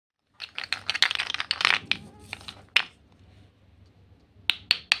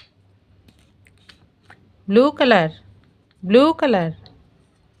blue color, blue color.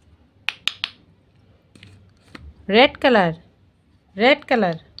 Red color, red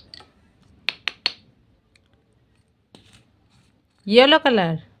color. Yellow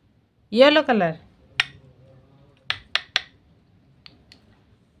color, yellow color.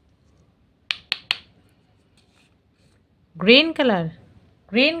 Green color,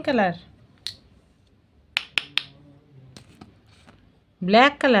 green color.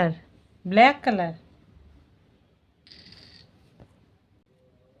 Black color, black color.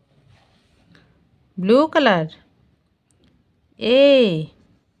 Blue color, A.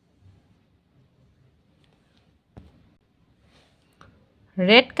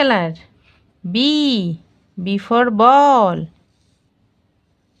 Red color, B. B for ball.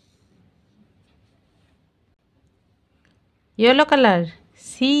 Yellow color,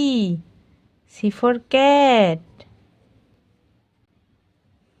 C. C for cat.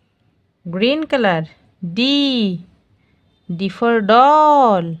 Green color, D. D for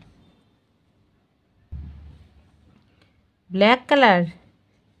doll. Black color,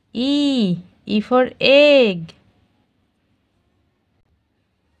 E. E for egg.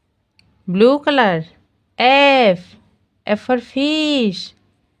 Blue color, F. F for fish.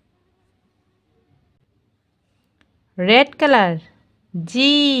 Red color,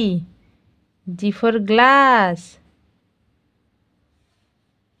 G. G for glass.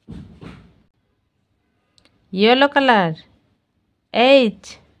 Yellow color,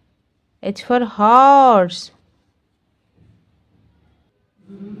 H. H for horse.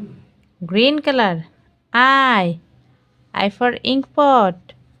 Green color, I. I for ink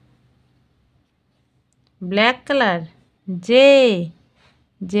pot. Black color, J.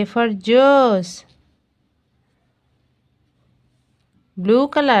 J for juice. Blue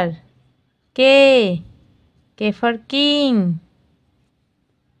color, K. K for king.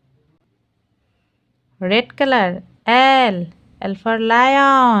 Red color, L. L for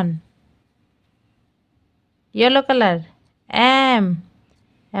lion. Yellow color, M.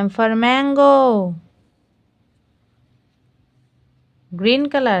 M for mango. Green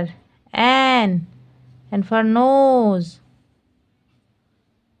color, N. N for nose.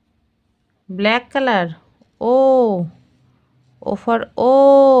 Black color, O. O for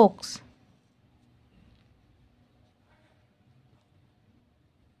oaks.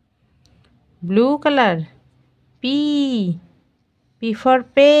 Blue color, P. P for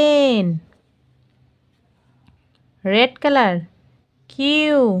pen. Red color,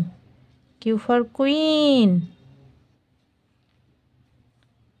 Q. Q for queen.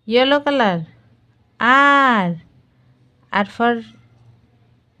 Yellow color, R. R for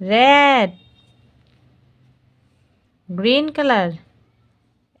red. Green color,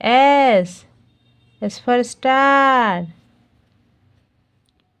 S. S for star.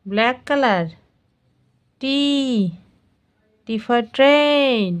 Black color, T. T for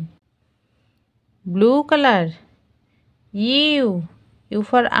train. Blue color, U. U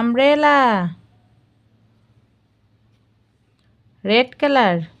for umbrella. Red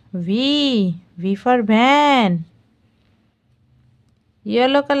color, V. V for van.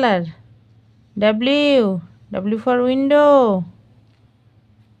 Yellow color, W. W for window.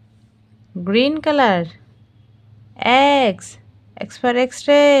 Green color, X. X for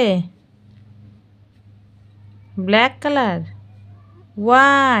X-ray. Black color,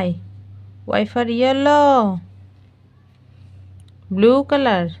 Y. Y for yellow. Blue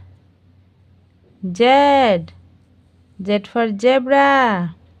color, Z. Z for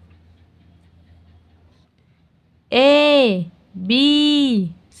zebra. A,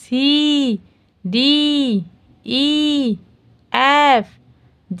 B, C, D, E, F,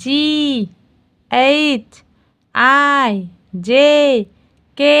 G, H, I, J,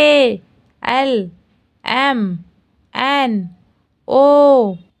 K, L, M, N,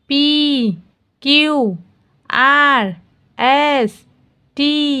 O, P, Q, R, S,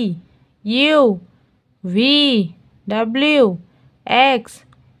 T, U, V, W, X,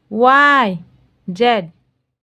 Y, Z.